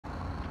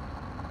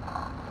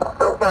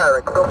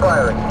firing, still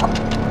firing.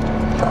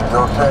 06,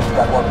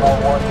 got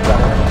 141,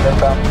 got enemies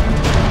inbound.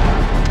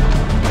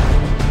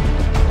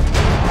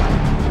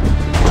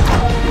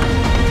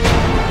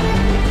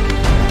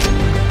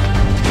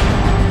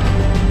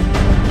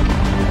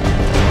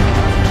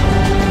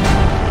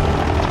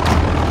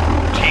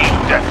 Team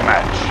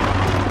Deathmatch.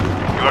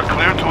 You are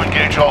clear to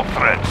engage all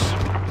threats.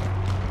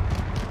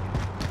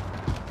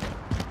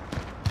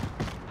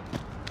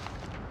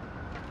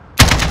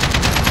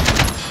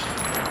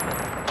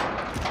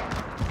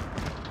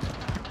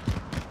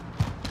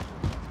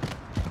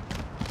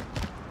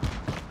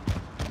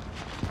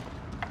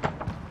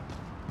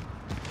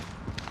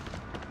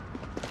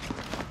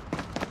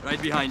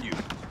 Right behind you.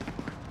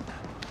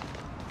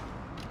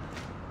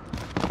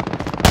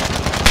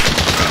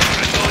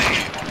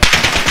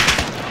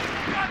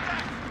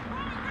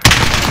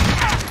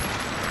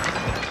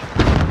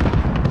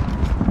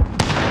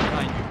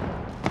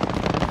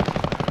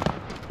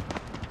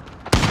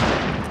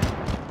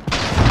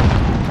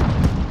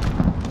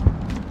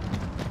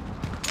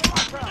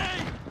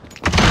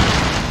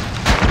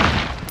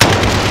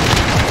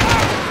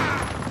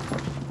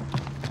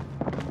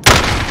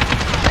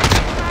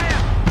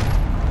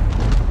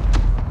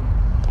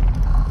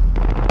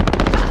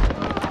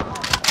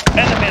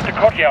 Enemy at the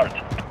courtyard.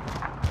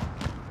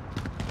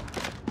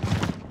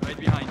 Right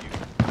behind you.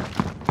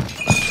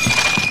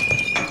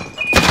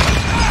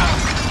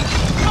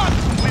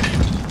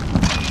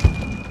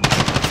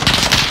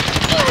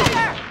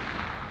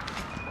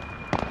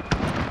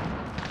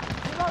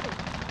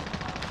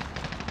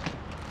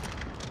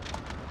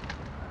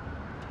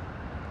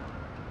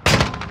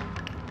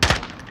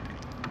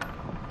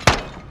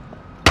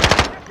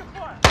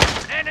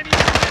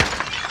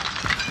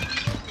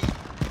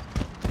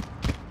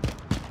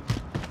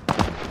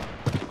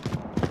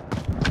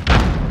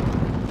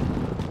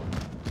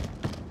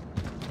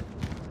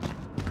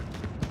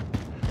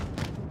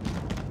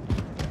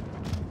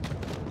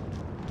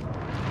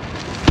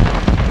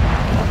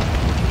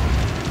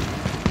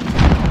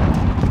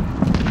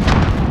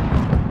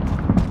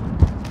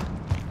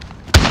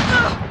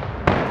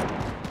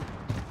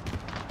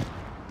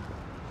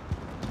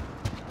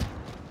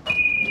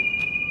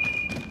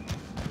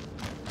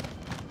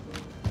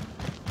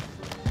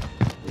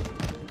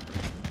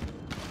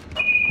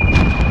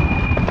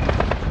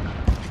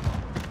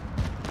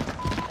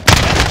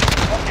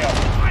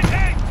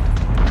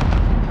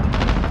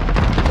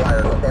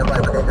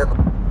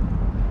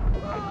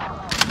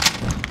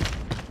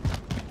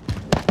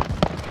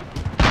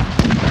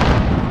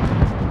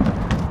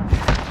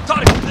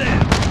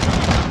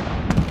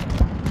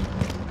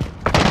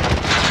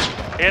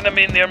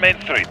 Enemy near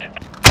Main Street.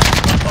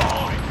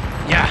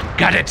 Yeah,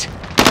 got it.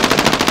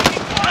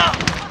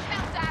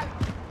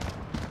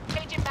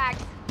 Changing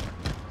bags.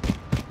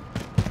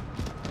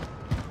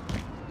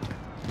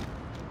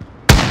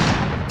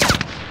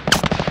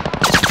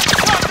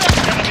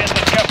 Enemy in the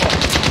scaffold.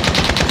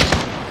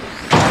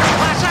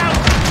 Pass out.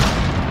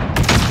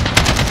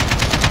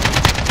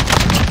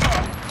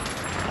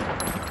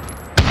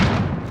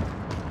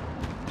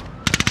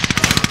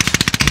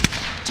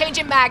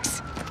 Changing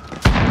mags.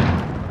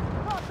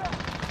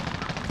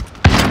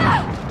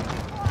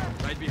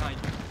 Right behind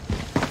you.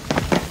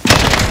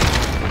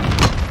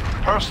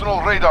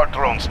 Personal radar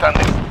drone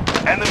standing.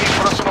 Enemy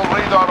personal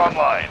radar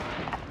online.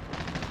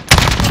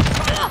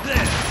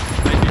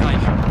 Right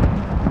behind you.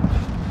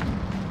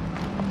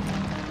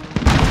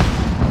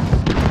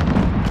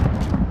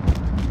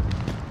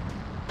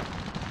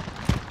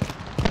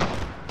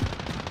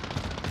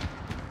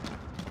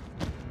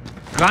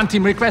 Ground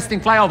team requesting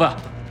flyover.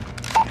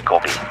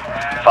 Copy.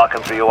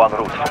 Falcon 301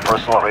 route for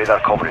personal radar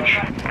coverage.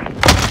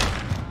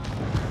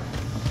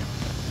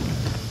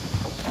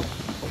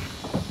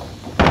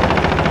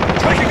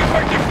 Taking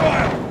effective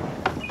fire.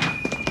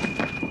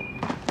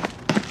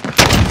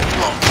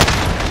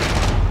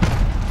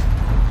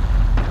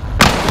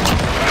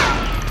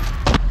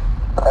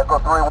 Echo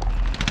 3.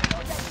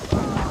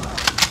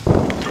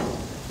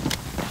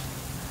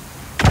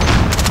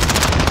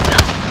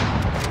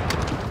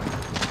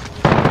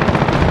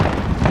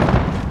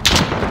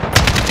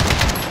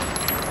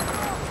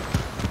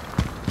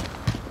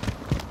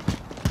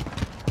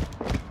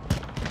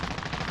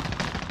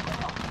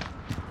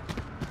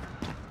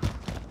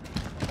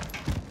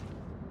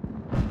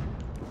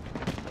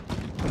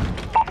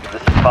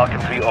 This is Falcon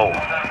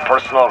 3-0.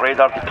 Personal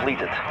radar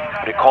depleted.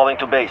 Recalling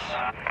to base.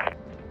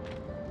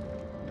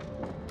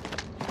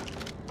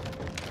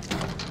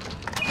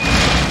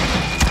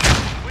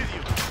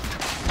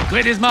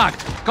 Grid is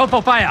marked. Go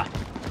for fire.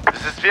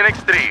 This is Phoenix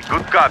 3.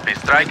 Good copy.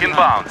 Strike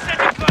inbound.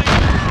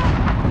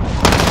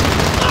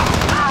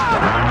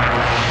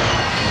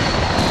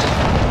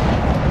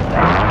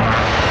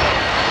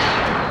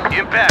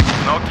 Impact.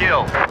 No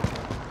kill.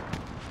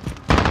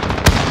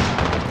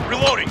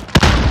 Reloading.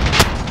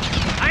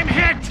 I'm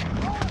hit.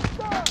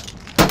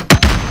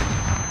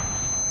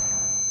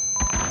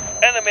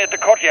 Enemy at the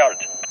courtyard.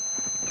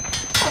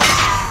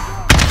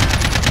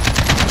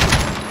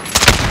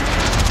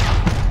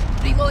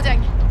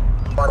 Reloading.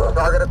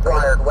 Target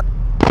acquired.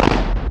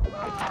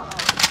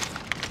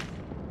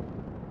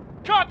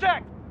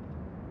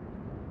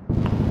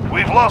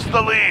 lost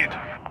the lead.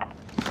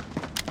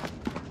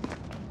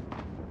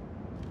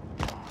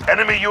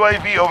 Enemy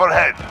UAV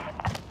overhead.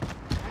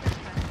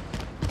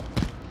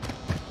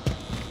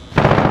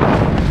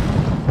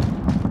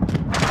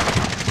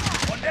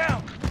 One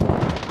down.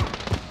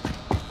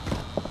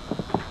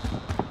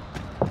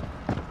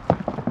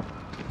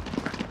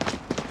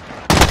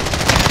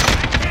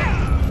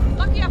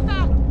 Lucky I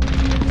found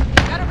him.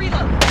 Gotta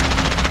reload.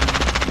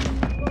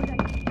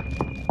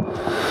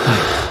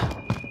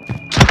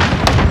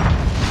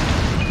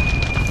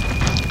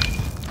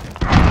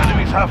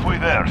 Enemy's halfway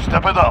there.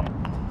 Step it up.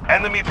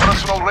 Enemy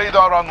personal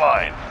radar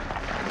online.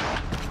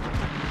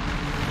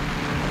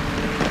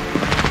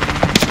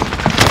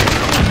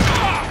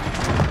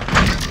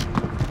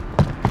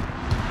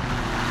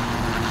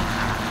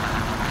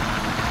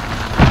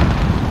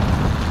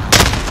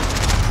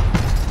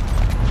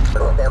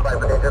 Stand by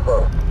for danger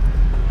close.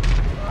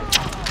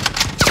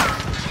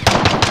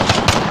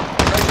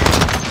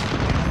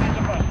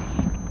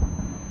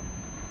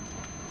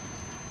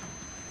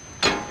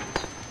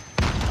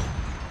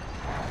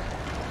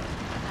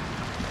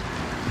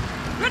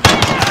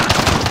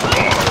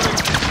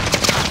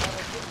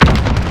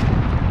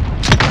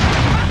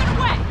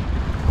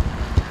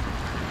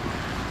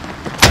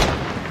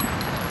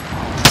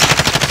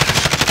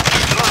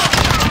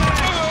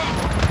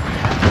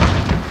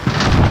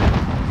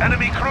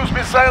 Enemy cruise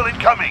missile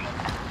incoming.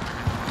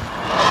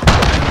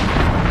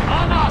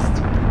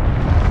 Almost!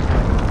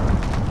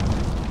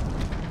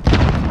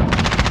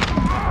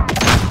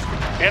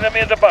 Enemy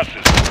in the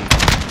buses.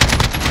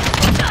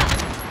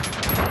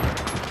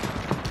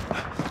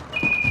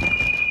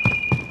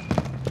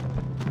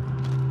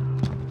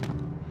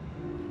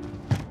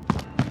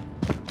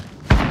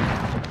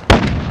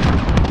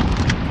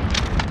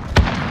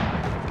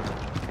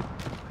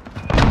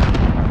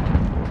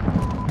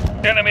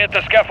 Enemy at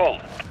the scaffold.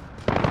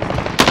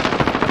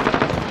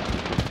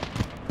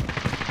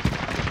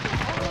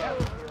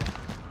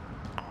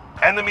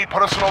 Enemy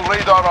personal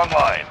radar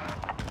online.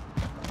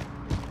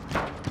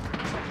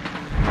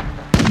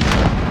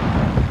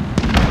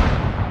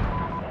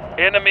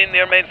 Enemy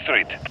near Main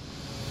Street.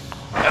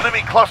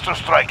 Enemy cluster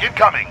strike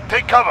incoming.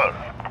 Take cover.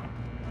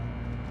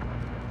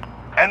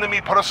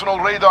 Enemy personal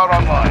radar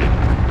online.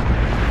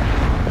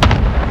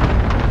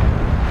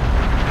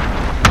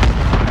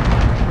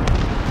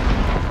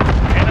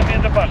 Enemy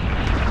in the buses.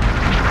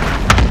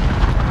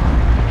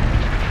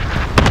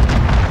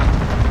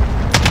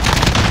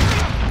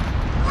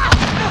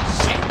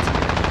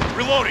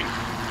 Reloading.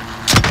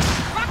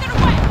 Rocket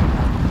away!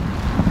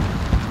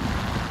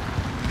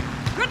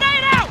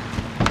 Grenade out!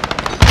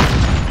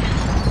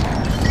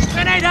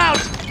 Grenade out!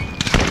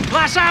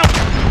 Flash out!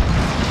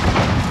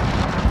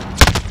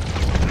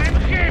 I'm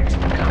hit!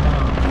 Come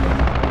on.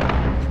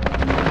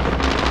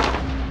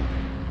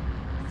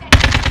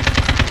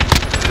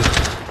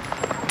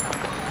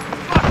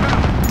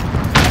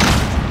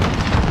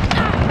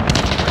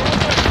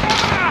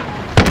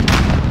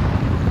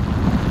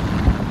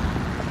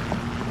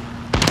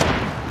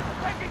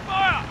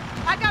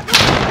 I got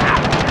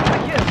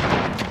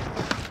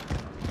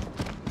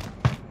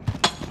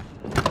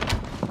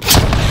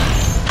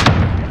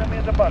Enemy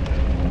in the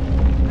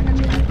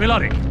buses.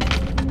 Reloading.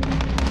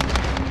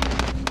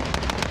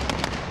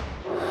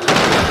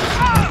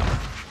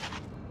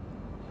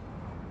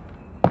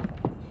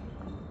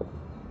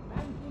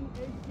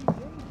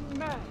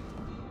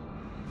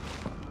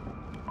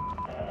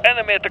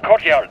 Enemy at the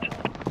courtyard.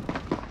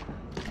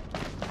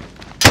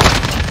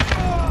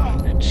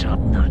 Job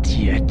not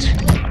yet.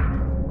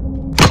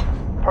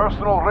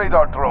 Personal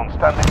radar drone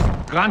standing.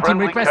 Granting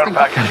Friendly requesting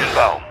care package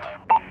inbound.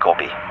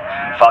 Copy.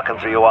 Falcon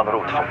 3-0 en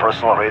route for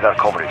personal radar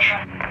coverage.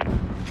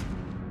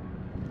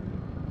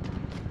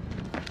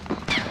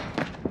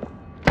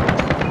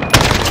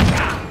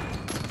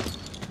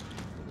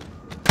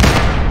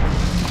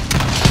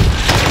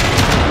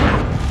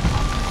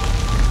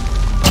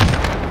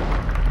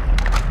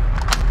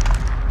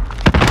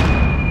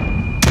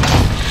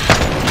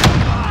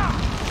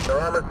 Your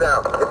armor's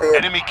down. Get the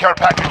Enemy care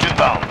package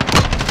inbound.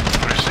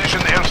 Precision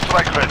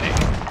airstrike ready.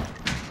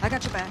 I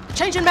got your back.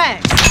 Changing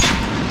mags.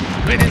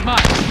 Grid is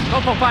marked.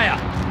 Go for fire.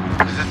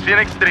 This is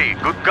Phoenix 3.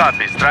 Good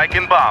copy. Strike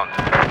inbound.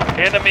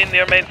 Enemy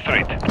near Main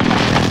Street.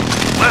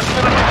 Less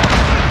than a minute.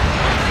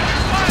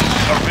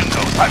 Our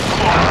window. Time to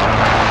move.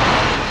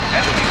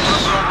 Enemy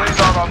personal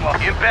radar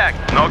online. Impact.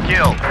 No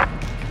kill.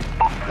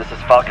 This is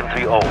Falcon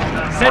 3-0.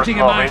 Setting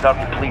Personal a mine. radar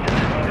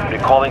depleted.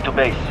 Recalling to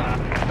base.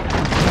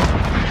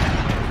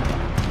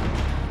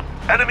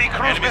 Enemy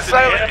cruise missile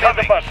Enemy in the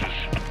incoming. buses.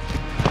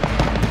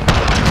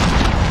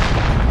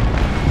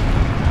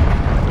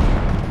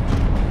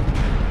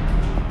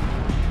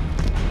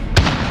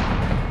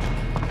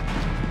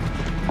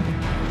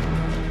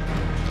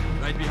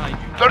 Right behind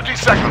you. 30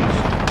 seconds.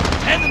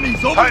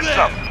 Enemies over Time's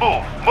up.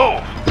 Move.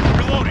 Move.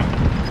 Reloading.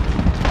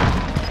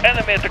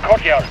 Enemy at the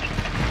courtyard.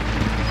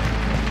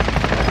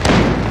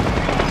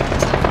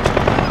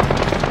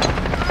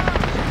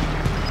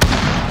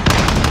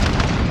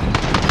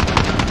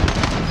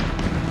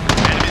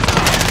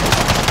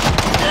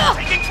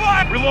 Taking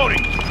fire.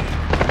 Reloading.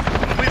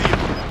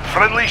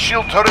 Friendly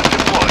shield turret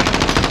deployed.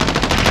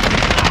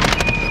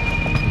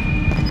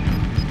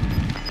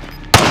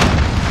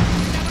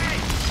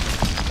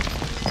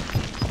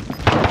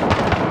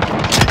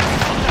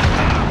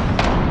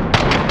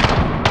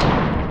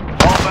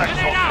 Fall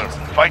back,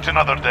 soldiers. Fight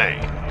another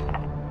day.